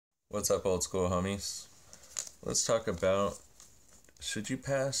What's up, old school homies? Let's talk about, should you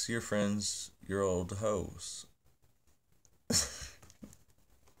pass your friends your old hoes?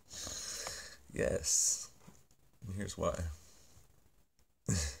 Yes. And here's why.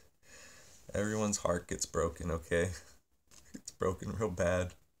 Everyone's heart gets broken, okay? It's broken real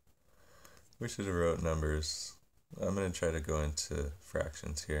bad. We should have wrote numbers. I'm going to try to go into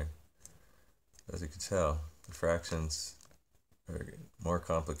fractions here. As you can tell, the fractions are more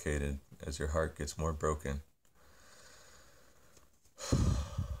complicated as your heart gets more broken.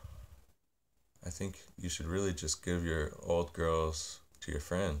 I think you should really just give your old girls to your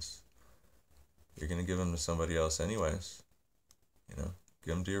friends. You're going to give them to somebody else anyways. You know,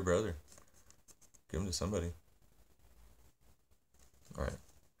 give them to your brother. Give them to somebody. Alright,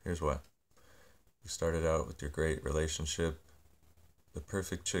 here's why. You started out with your great relationship, the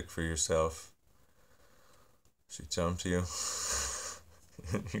perfect chick for yourself. She jumped you,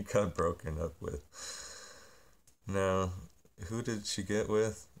 and you got broken up with. Now, who did she get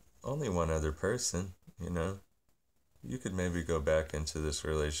with? Only one other person, you know. You could maybe go back into this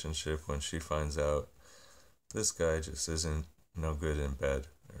relationship when she finds out this guy just isn't no good in bed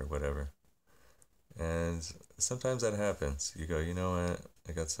or whatever. And sometimes that happens. You go, you know what?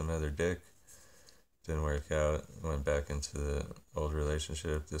 I got some other dick. Didn't work out. Went back into the old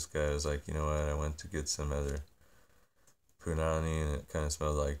relationship. This guy was like, you know what? I went to get some other punani and it kind of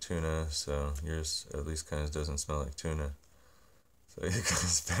smelled like tuna. So yours at least kind of doesn't smell like tuna. So he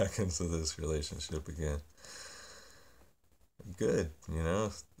goes back into this relationship again. Good, you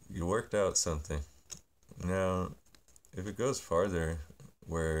know? You worked out something. Now, if it goes farther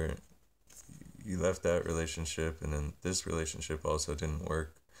where you left that relationship and then this relationship also didn't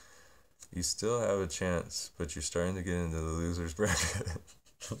work, you still have a chance, but you're starting to get into the loser's bracket.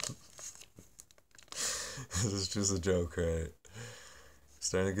 This is just a joke, right?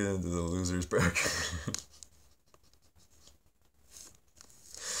 Starting to get into the loser's bracket.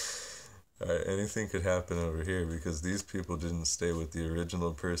 Alright, anything could happen over here because these people didn't stay with the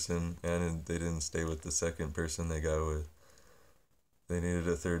original person and they didn't stay with the second person they got with. They needed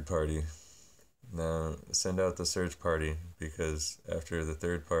a third party. Now, send out the search party because after the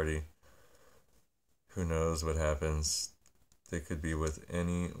third party, who knows what happens. They could be with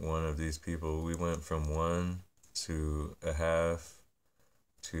any one of these people. We went from 1 to a half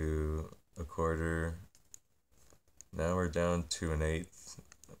to a quarter. Now we're down to an eighth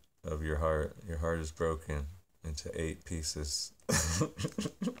of your heart. Your heart is broken into 8 pieces.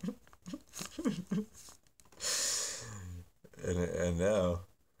 and now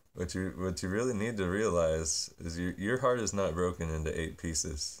what you really need to realize is your heart is not broken into 8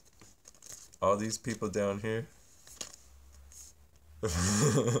 pieces. All these people down here,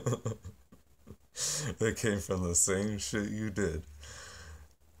 they came from the same shit you did.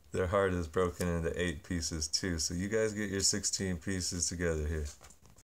 Their heart is broken into 8 pieces too. So you guys get your 16 pieces together here.